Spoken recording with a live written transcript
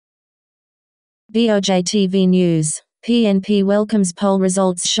BOJ TV News. PNP welcomes poll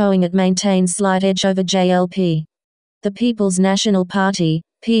results showing it maintains slight edge over JLP. The People's National Party,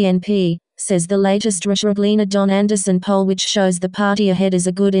 PNP, says the latest RJRGLEANER Don Anderson poll, which shows the party ahead, is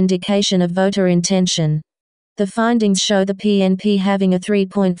a good indication of voter intention. The findings show the PNP having a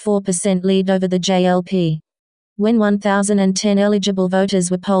 3.4% lead over the JLP. When 1,010 eligible voters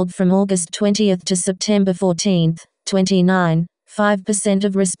were polled from August 20 to September 14, 29, 5%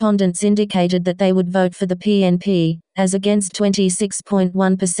 of respondents indicated that they would vote for the PNP, as against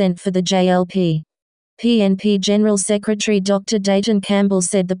 26.1% for the JLP. PNP General Secretary Dr. Dayton Campbell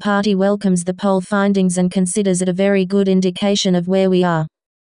said the party welcomes the poll findings and considers it a very good indication of where we are.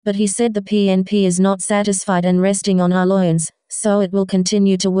 But he said the PNP is not satisfied and resting on our loins, so it will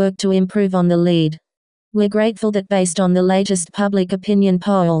continue to work to improve on the lead. We're grateful that based on the latest public opinion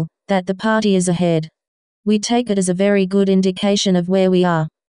poll, that the party is ahead. We take it as a very good indication of where we are.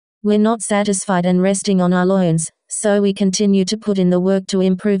 We're not satisfied and resting on our loins, so we continue to put in the work to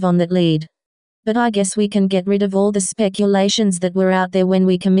improve on that lead. But I guess we can get rid of all the speculations that were out there when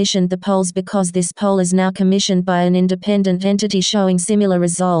we commissioned the polls, because this poll is now commissioned by an independent entity showing similar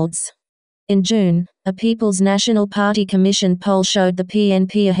results. In June, a People's National Party commissioned poll showed the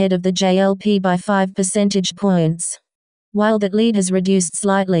PNP ahead of the JLP by 5 percentage points. While that lead has reduced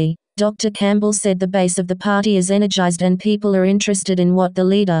slightly, Dr. Campbell said the base of the party is energized and people are interested in what the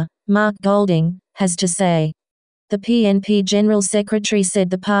leader, Mark Golding, has to say. The PNP General Secretary said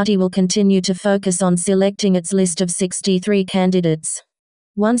the party will continue to focus on selecting its list of 63 candidates.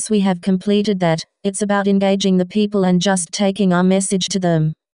 Once we have completed that, it's about engaging the people and just taking our message to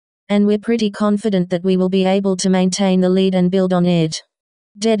them. And we're pretty confident that we will be able to maintain the lead and build on it.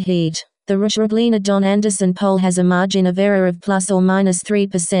 Dead heat. The RJRGLEANER Don Anderson poll has a margin of error of plus or minus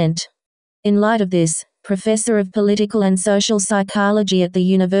 3%. In light of this, Professor of Political and Social Psychology at the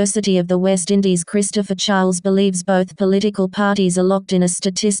University of the West Indies Christopher Charles believes both political parties are locked in a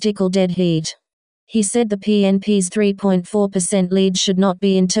statistical dead heat. He said the PNP's 3.4% lead should not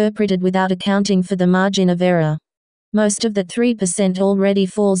be interpreted without accounting for the margin of error. Most of that 3% already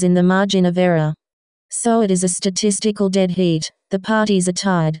falls in the margin of error. So it is a statistical dead heat. The parties are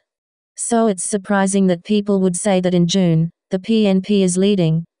tied. So it's surprising that people would say that in June, the PNP is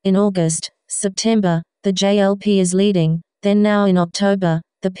leading, in August, September, the JLP is leading, then now in October,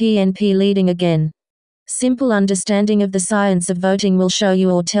 the PNP leading again. Simple understanding of the science of voting will show you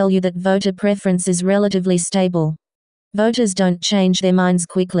or tell you that voter preference is relatively stable. Voters don't change their minds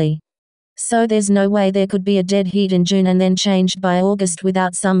quickly. So there's no way there could be a dead heat in June and then changed by August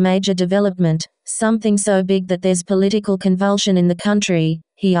without some major development, something so big that there's political convulsion in the country,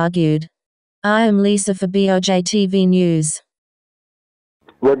 he argued. I am Lisa for BOJ TV News.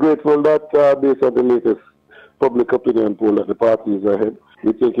 We're grateful that based on the latest public opinion poll that the party is ahead.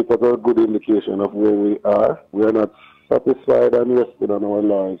 We take it as a good indication of where we are. We are not satisfied and rested on our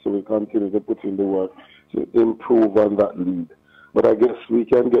laurels, so we continue to put in the work to improve on that lead. But I guess we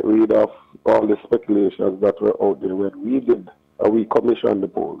can get rid of all the speculations that were out there when we commissioned the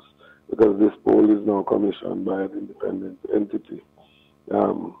polls, because this poll is now commissioned by an independent entity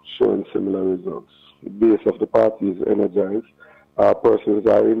showing similar results. The base of the party is energized. Persons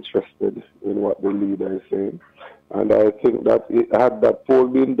are interested in what the leader is saying. And I think that had that poll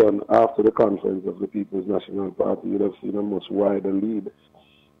been done after the conference of the People's National Party, you would have seen a much wider lead.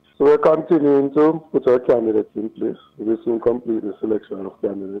 So we're continuing to put our candidates in place. We soon complete the selection of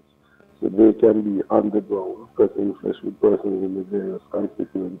candidates so they can be on the ground, pressing flesh with persons in the various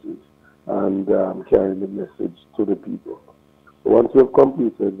constituencies and carrying the message to the people. So once we've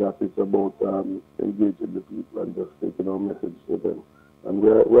completed that, it's about engaging the people and just taking our message to them. And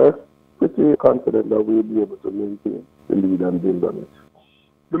we're pretty confident that we'll be able to maintain the lead and build on it.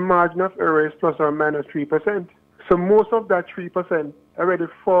 The margin of error is plus or minus 3%. So most of that 3% already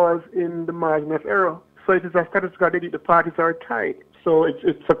falls in the margin of error. So it is a statistical that the parties are tied. So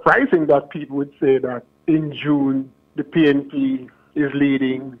it's surprising that people would say that in June the PNP is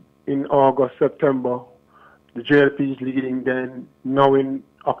leading, in August, September the JLP is leading, then now in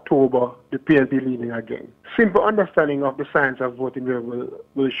October the PNP leading again. Simple understanding of the science of voting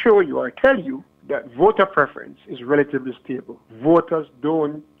will show you or tell you that voter preference is relatively stable. Voters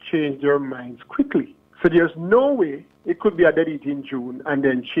don't change their minds quickly. So there's no way it could be a dead heat in June and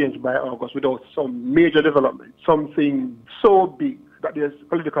then change by August without some major development, something so big that there's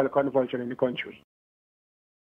political convulsion in the country.